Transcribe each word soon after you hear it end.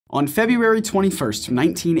On February 21st,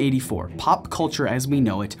 1984, pop culture as we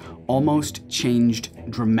know it almost changed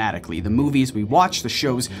dramatically. The movies we watch, the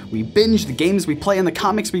shows we binge, the games we play, and the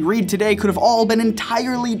comics we read today could have all been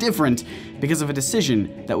entirely different because of a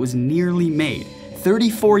decision that was nearly made.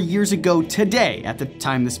 34 years ago today, at the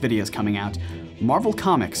time this video is coming out, Marvel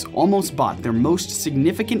Comics almost bought their most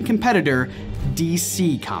significant competitor,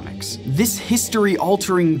 DC Comics. This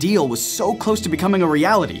history-altering deal was so close to becoming a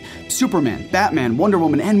reality. Superman, Batman, Wonder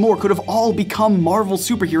Woman, and more could have all become Marvel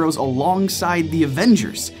superheroes alongside the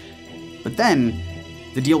Avengers. But then,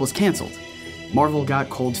 the deal was canceled. Marvel got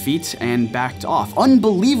cold feet and backed off.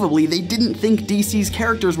 Unbelievably, they didn't think DC's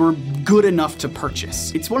characters were good enough to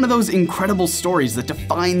purchase. It's one of those incredible stories that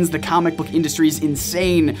defines the comic book industry's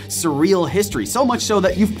insane, surreal history, so much so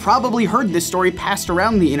that you've probably heard this story passed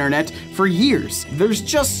around the internet for years. There's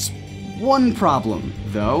just one problem,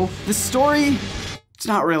 though. The story, it's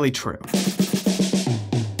not really true.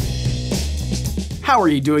 How are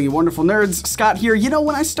you doing, you wonderful nerds? Scott here. You know,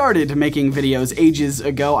 when I started making videos ages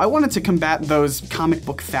ago, I wanted to combat those comic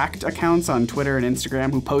book fact accounts on Twitter and Instagram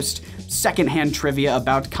who post secondhand trivia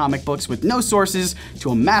about comic books with no sources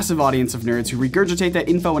to a massive audience of nerds who regurgitate that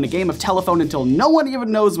info in a game of telephone until no one even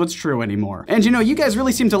knows what's true anymore. And you know, you guys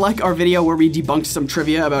really seem to like our video where we debunked some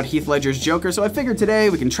trivia about Heath Ledger's Joker, so I figured today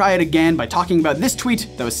we can try it again by talking about this tweet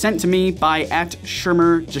that was sent to me by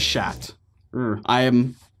 @Shermer I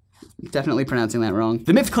am definitely pronouncing that wrong.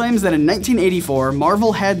 The myth claims that in 1984,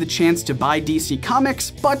 Marvel had the chance to buy DC Comics,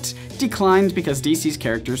 but declined because DC's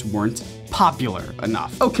characters weren't popular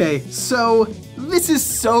enough. Okay, so this is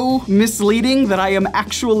so misleading that I am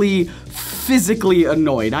actually physically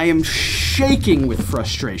annoyed. I am shaking with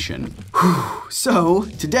frustration. So,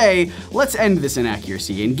 today, let's end this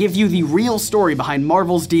inaccuracy and give you the real story behind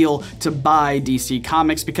Marvel's deal to buy DC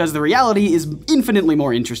Comics, because the reality is infinitely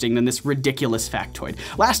more interesting than this ridiculous factoid.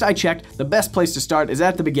 Last I checked, the best place to start is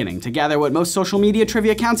at the beginning, to gather what most social media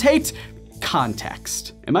trivia accounts hate: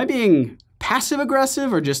 context. Am I being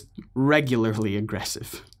passive-aggressive or just regularly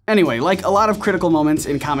aggressive? Anyway, like a lot of critical moments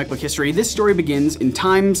in comic book history, this story begins in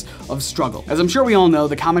times of struggle. As I'm sure we all know,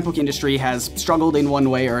 the comic book industry has struggled in one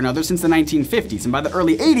way or another since the 1950s, and by the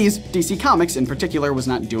early 80s, DC Comics in particular was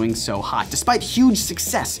not doing so hot. Despite huge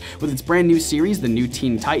success with its brand new series, the New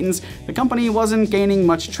Teen Titans, the company wasn't gaining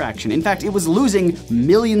much traction. In fact, it was losing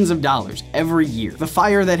millions of dollars every year. The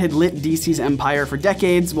fire that had lit DC's empire for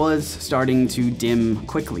decades was starting to dim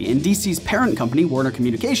quickly, and DC's parent company, Warner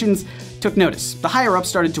Communications, took notice. The higher-ups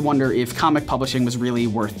started to wonder if comic publishing was really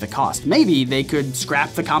worth the cost. Maybe they could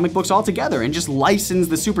scrap the comic books altogether and just license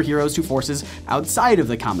the superheroes to forces outside of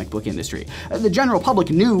the comic book industry. The general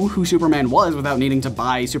public knew who Superman was without needing to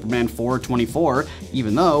buy Superman 424,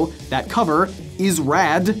 even though that cover is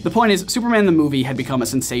rad. The point is, Superman the movie had become a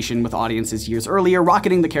sensation with audiences years earlier,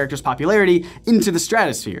 rocketing the character's popularity into the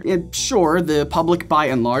stratosphere. Sure, the public by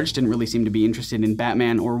and large didn't really seem to be interested in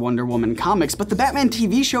Batman or Wonder Woman comics, but the Batman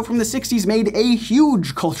TV show from the 60s made a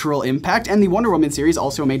huge cultural impact, and the Wonder Woman series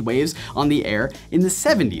also made waves on the air in the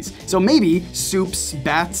 70s. So maybe Supes,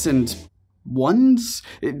 Bats, and Ones?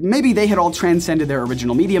 Maybe they had all transcended their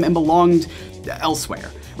original medium and belonged elsewhere,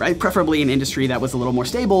 right? Preferably an industry that was a little more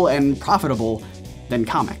stable and profitable than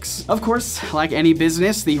comics. Of course, like any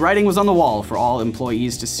business, the writing was on the wall for all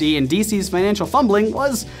employees to see, and DC's financial fumbling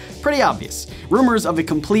was pretty obvious. Rumors of a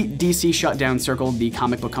complete DC shutdown circled the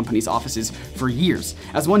comic book company's offices for years.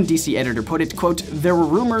 As one DC editor put it, quote, "There were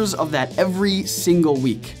rumors of that every single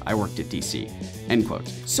week I worked at DC." End quote.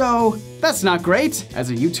 So, that's not great. As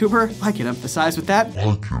a YouTuber, I can empathize with that.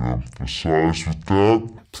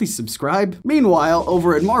 Please subscribe. Meanwhile,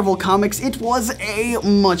 over at Marvel Comics, it was a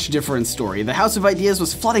much different story. The House of Ideas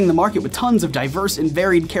was flooding the market with tons of diverse and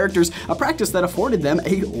varied characters, a practice that afforded them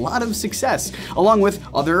a lot of success, along with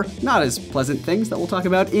other not as pleasant things that we'll talk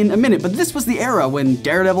about in a minute. But this was the era when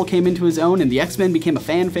Daredevil came into his own and the X-Men became a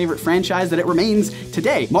fan favorite franchise that it remains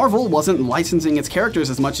today. Marvel wasn't licensing its characters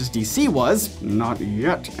as much as DC was, not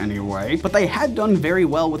yet anyway, but they had done very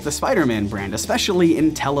well with the Spider-Man brand, especially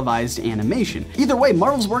in televised animation. Either way,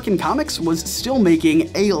 Marvel's work in comics was still making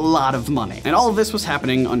a lot of money. And all of this was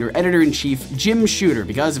happening under editor-in-chief Jim Shooter,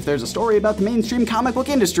 because if there's a story about the mainstream comic book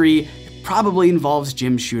industry, it probably involves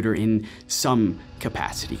Jim Shooter in some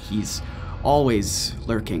capacity. He's always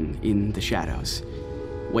lurking in the shadows,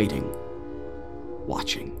 waiting,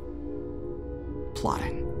 watching,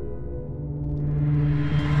 plotting.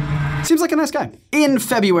 Seems like a nice guy. In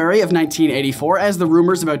February of 1984, as the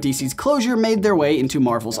rumors about DC's closure made their way into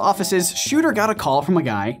Marvel's offices, Shooter got a call from a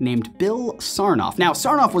guy named Bill Sarnoff. Now,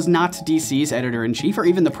 Sarnoff was not DC's editor-in-chief or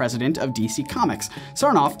even the president of DC Comics.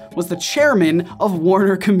 Sarnoff was the chairman of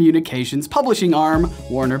Warner Communications' publishing arm,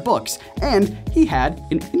 Warner Books, and he had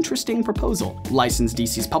an interesting proposal. License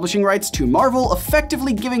DC's publishing rights to Marvel,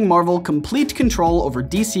 effectively giving Marvel complete control over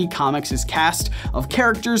DC Comics' cast of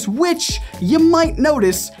characters, which, you might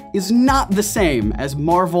notice, is not the same as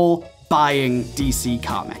Marvel buying DC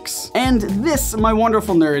Comics. And this, my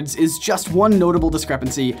wonderful nerds, is just one notable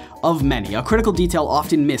discrepancy of many, a critical detail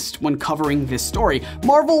often missed when covering this story.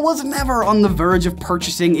 Marvel was never on the verge of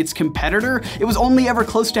purchasing its competitor. It was only ever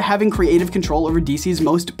close to having creative control over DC's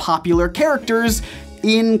most popular characters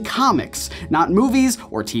in comics, not movies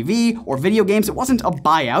or TV or video games. It wasn't a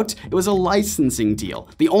buyout, it was a licensing deal.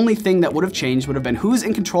 The only thing that would have changed would have been who's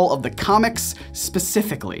in control of the comics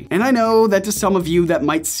specifically. And I know that to some of you that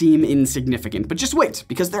might seem insignificant, but just wait,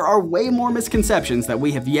 because there are way more misconceptions that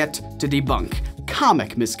we have yet to debunk.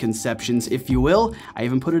 Comic misconceptions, if you will. I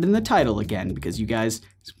even put it in the title again because you guys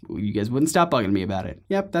wouldn't stop bugging me about it.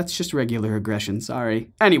 Yep, that's just regular aggression, sorry.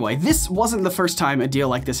 Anyway, this wasn't the first time a deal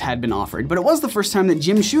like this had been offered, but it was the first time that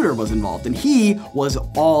Jim Shooter was involved, and he was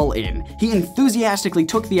all in. He enthusiastically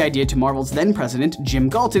took the idea to Marvel's then president, Jim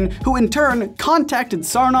Galton, who in turn contacted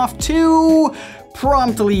Sarnoff to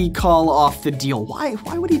promptly call off the deal. Why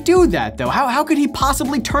would he do that, though? How could he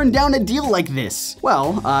possibly turn down a deal like this?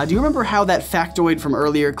 Well, do you remember how that factoid from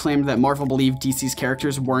earlier claimed that Marvel believed DC's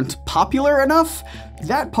characters weren't popular enough?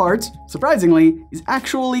 That part, surprisingly, is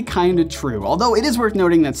actually kinda true. Although it is worth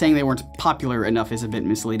noting that saying they weren't popular enough is a bit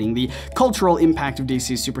misleading. The cultural impact of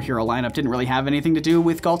DC's superhero lineup didn't really have anything to do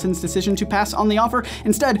with Galton's decision to pass on the offer.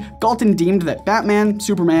 Instead, Galton deemed that Batman,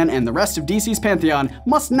 Superman, and the rest of DC's pantheon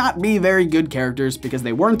must not be very good characters because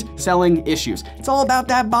they weren't selling issues. It's all about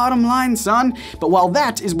that bottom line, son. But while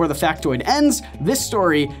that is where the factoid ends, this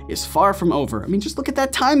story is far from over. I mean, just look at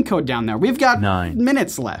that time code down there. We've got 9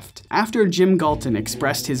 minutes left. After Jim Galton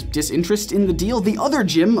expressed his disinterest in the deal, the other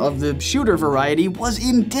Jim of the Shooter variety was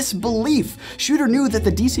in disbelief. Shooter knew that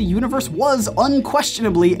the DC universe was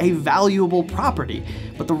unquestionably a valuable property,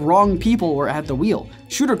 but the wrong people were at the wheel.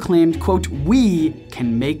 Shooter claimed, quote, "We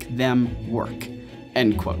can make them work."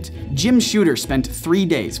 End quote. Jim Shooter spent 3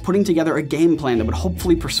 days putting together a game plan that would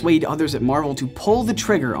hopefully persuade others at Marvel to pull the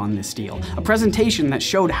trigger on this deal. A presentation that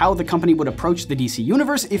showed how the company would approach the DC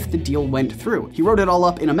universe if the deal went through. He wrote it all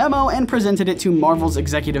up in a memo and presented it to Marvel's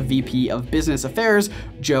executive VP of Business Affairs,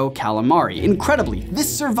 Joe Calamari. Incredibly, this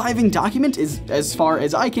surviving document is, as far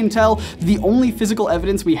as I can tell, the only physical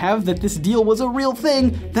evidence we have that this deal was a real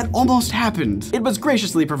thing that almost happened. It was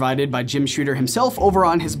graciously provided by Jim Shooter himself over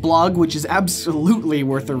on his blog, which is absolutely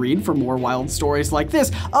worth a read for more wild stories like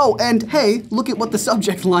this. Oh, and hey, look at what the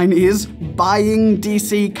subject line is, buying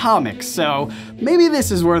DC Comics. So maybe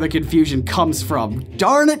this is where the confusion comes from.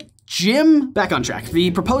 Darn it, Jim? Back on track.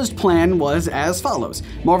 The proposed plan was as follows.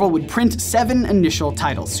 Marvel would print 7 initial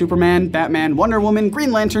titles: Superman, Batman, Wonder Woman,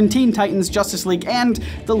 Green Lantern, Teen Titans, Justice League, and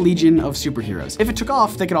the Legion of Superheroes. If it took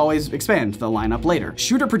off, they could always expand the lineup later.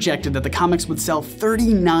 Shooter projected that the comics would sell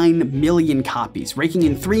 39 million copies, raking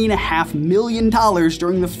in $3.5 million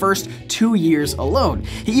during the first 2 years alone.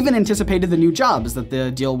 He even anticipated the new jobs that the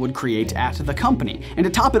deal would create at the company. And to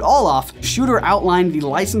top it all off, Shooter outlined the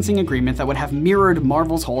licensing agreement that would have mirrored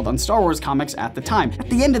Marvel's hold on Star Wars comics at the time. At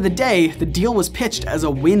the end of the day, the deal was pitched as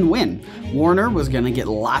a win-win. Warner was gonna get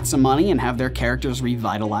lots of money and have their characters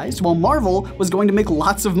revitalized, while Marvel was going to make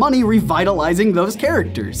lots of money revitalizing those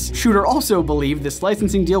characters. Shooter also believed this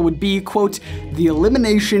licensing deal would be, quote, the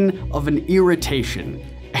elimination of an irritation.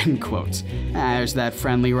 End quote. There's that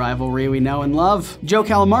friendly rivalry we know and love. Joe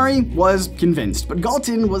Calamari was convinced, but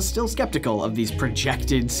Galton was still skeptical of these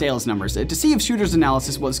projected sales numbers. To see if Shooter's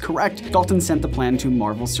analysis was correct, Galton sent the plan to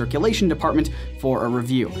Marvel's circulation department for a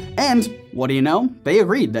review. And what do you know? They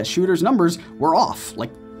agreed that Shooter's numbers were off,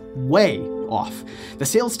 like way off. The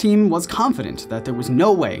sales team was confident that there was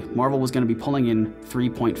no way Marvel was going to be pulling in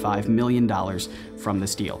 $3.5 million from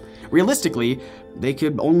this deal. Realistically, they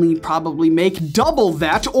could only probably make double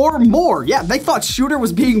that or more. Yeah, they thought Shooter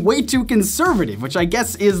was being way too conservative, which I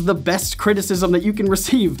guess is the best criticism that you can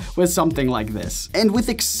receive with something like this. And with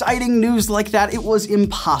exciting news like that, it was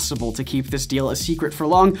impossible to keep this deal a secret for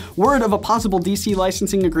long. Word of a possible DC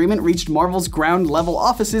licensing agreement reached Marvel's ground level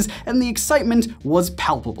offices, and the excitement was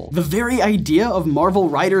palpable. The very idea of Marvel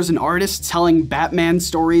writers and artists telling Batman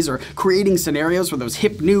stories or creating scenarios for those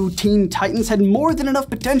hip new Teen Titans had more than enough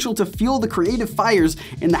potential to to fuel the creative fires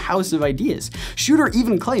in the House of Ideas. Shooter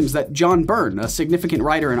even claims that John Byrne, a significant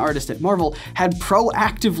writer and artist at Marvel, had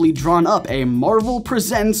proactively drawn up a Marvel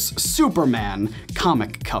Presents Superman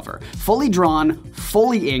comic cover. Fully drawn,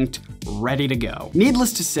 fully inked, ready to go.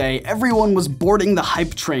 Needless to say, everyone was boarding the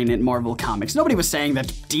hype train at Marvel Comics. Nobody was saying that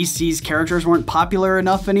DC's characters weren't popular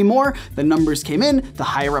enough anymore. The numbers came in, the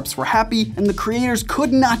higher-ups were happy, and the creators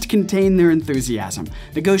could not contain their enthusiasm.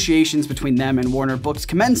 Negotiations between them and Warner Books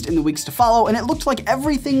commenced in the weeks to follow, and it looked like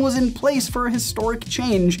everything was in place for a historic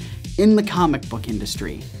change in the comic book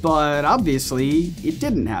industry. But obviously, it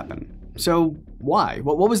didn't happen. So why?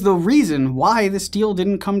 What was the reason why this deal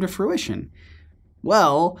didn't come to fruition?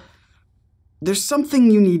 Well, there's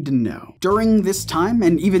something you need to know. During this time,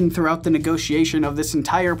 and even throughout the negotiation of this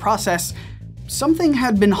entire process, something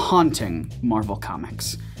had been haunting Marvel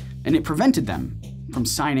Comics, and it prevented them from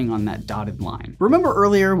signing on that dotted line. Remember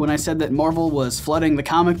earlier when I said that Marvel was flooding the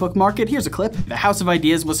comic book market? Here's a clip. The House of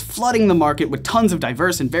Ideas was flooding the market with tons of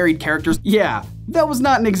diverse and varied characters. Yeah, that was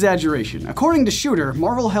not an exaggeration. According to Shooter,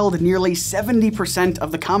 Marvel held nearly 70%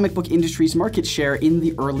 of the comic book industry's market share in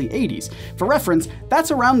the early 80s. For reference,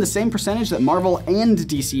 that's around the same percentage that Marvel and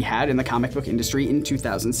DC had in the comic book industry in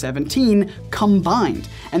 2017 combined.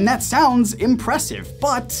 And that sounds impressive,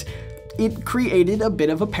 but it created a bit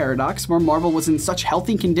of a paradox where Marvel was in such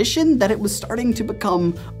healthy condition that it was starting to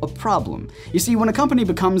become a problem. You see, when a company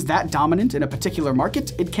becomes that dominant in a particular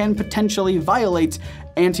market, it can potentially violate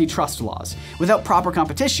antitrust laws. Without proper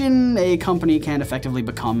competition, a company can effectively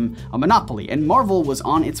become a monopoly, and Marvel was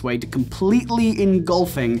on its way to completely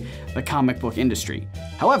engulfing the comic book industry.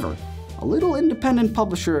 However, a little independent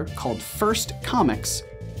publisher called First Comics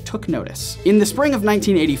took notice. In the spring of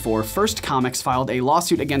 1984, First Comics filed a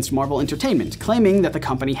lawsuit against Marvel Entertainment, claiming that the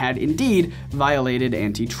company had indeed violated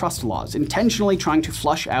antitrust laws, intentionally trying to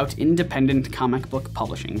flush out independent comic book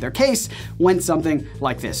publishing. Their case went something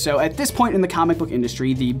like this. So at this point in the comic book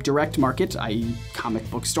industry, the direct market, i.e. comic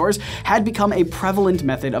book stores, had become a prevalent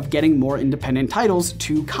method of getting more independent titles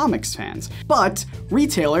to comics fans. But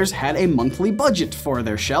retailers had a monthly budget for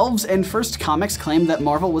their shelves, and First Comics claimed that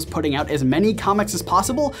Marvel was putting out as many comics as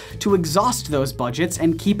possible to exhaust those budgets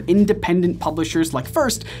and keep independent publishers like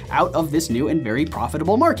First out of this new and very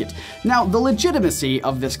profitable market. Now, the legitimacy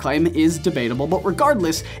of this claim is debatable, but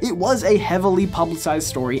regardless, it was a heavily publicized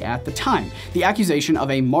story at the time. The accusation of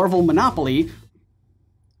a Marvel monopoly,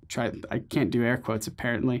 I can't do air quotes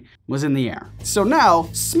apparently, was in the air. So now,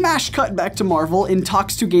 smash cut back to Marvel in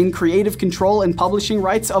talks to gain creative control and publishing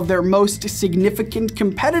rights of their most significant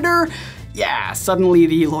competitor. Yeah, suddenly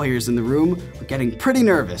the lawyers in the room were getting pretty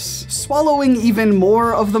nervous. Swallowing even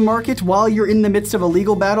more of the market while you're in the midst of a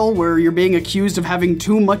legal battle where you're being accused of having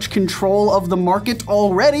too much control of the market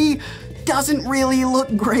already doesn't really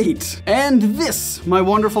look great. And this, my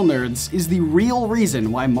wonderful nerds, is the real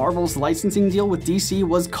reason why Marvel's licensing deal with DC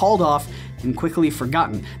was called off and quickly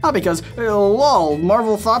forgotten. Not because, lol,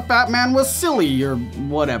 Marvel thought Batman was silly or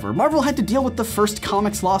whatever. Marvel had to deal with the First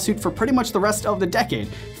Comics lawsuit for pretty much the rest of the decade,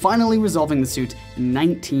 finally resolving the suit in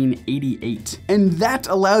 1988. And that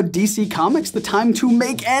allowed DC Comics the time to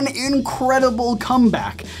make an incredible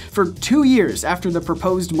comeback. For 2 years after the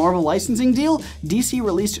proposed Marvel licensing deal, DC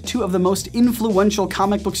released two of the most influential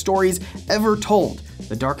comic book stories ever told: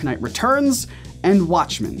 The Dark Knight Returns and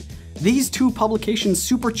Watchmen. These two publications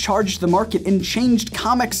supercharged the market and changed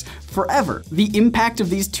comics forever. The impact of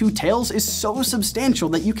these two tales is so substantial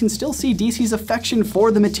that you can still see DC's affection for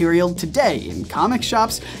the material today in comic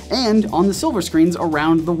shops and on the silver screens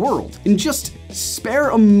around the world. And just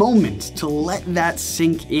spare a moment to let that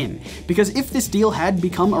sink in, because if this deal had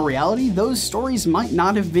become a reality, those stories might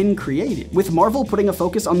not have been created. With Marvel putting a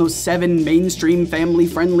focus on those 7 mainstream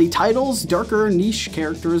family-friendly titles, darker niche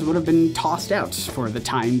characters would have been tossed out for the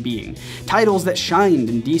time being. Titles that shined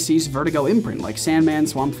in DC's Vertigo imprint, like Sandman,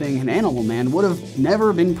 Swamp Thing, and Animal Man, would have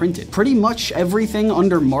never been printed. Pretty much everything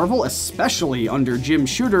under Marvel, especially under Jim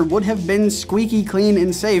Shooter, would have been squeaky clean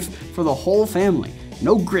and safe for the whole family.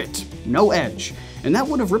 No grit, no edge. And that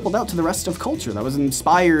would have rippled out to the rest of culture that was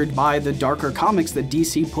inspired by the darker comics that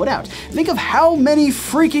DC put out. Think of how many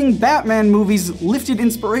freaking Batman movies lifted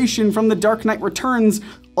inspiration from The Dark Knight Returns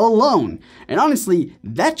alone. And honestly,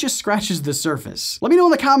 that just scratches the surface. Let me know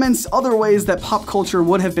in the comments other ways that pop culture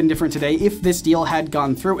would have been different today if this deal had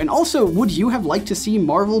gone through. And also, would you have liked to see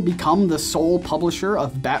Marvel become the sole publisher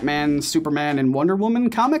of Batman, Superman, and Wonder Woman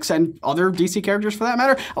comics, and other DC characters for that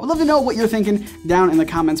matter? I would love to know what you're thinking down in the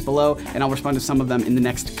comments below, and I'll respond to some of them in the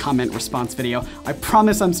next comment response video. I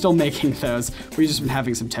promise I'm still making those. We've just been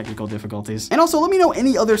having some technical difficulties. And also, let me know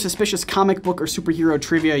any other suspicious comic book or superhero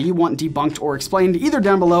trivia you want debunked or explained, either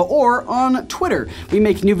down below below or on Twitter. We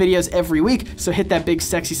make new videos every week, so hit that big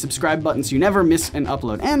sexy subscribe button so you never miss an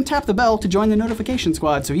upload, and tap the bell to join the notification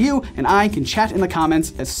squad so you and I can chat in the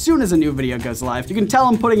comments as soon as a new video goes live. You can tell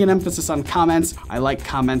I'm putting an emphasis on comments. I like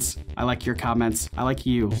comments. I like your comments. I like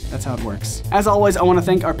you. That's how it works. As always, I want to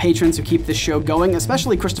thank our patrons who keep this show going,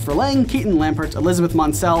 especially Christopher Lang, Keaton Lampert, Elizabeth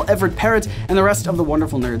Monsell, Everett Parrott, and the rest of the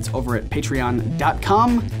wonderful nerds over at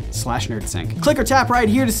patreon.com/nerdsync. Click or tap right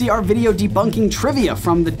here to see our video debunking trivia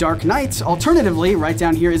from The Dark Knight. Alternatively, right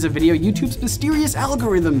down here is a video YouTube's mysterious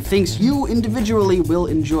algorithm thinks you individually will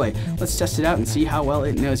enjoy. Let's test it out and see how well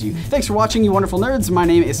it knows you. Thanks for watching, you wonderful nerds. My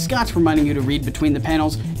name is Scott, reminding you to read between the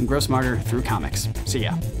panels and grow smarter through comics. See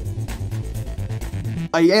ya.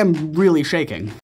 I am really shaking.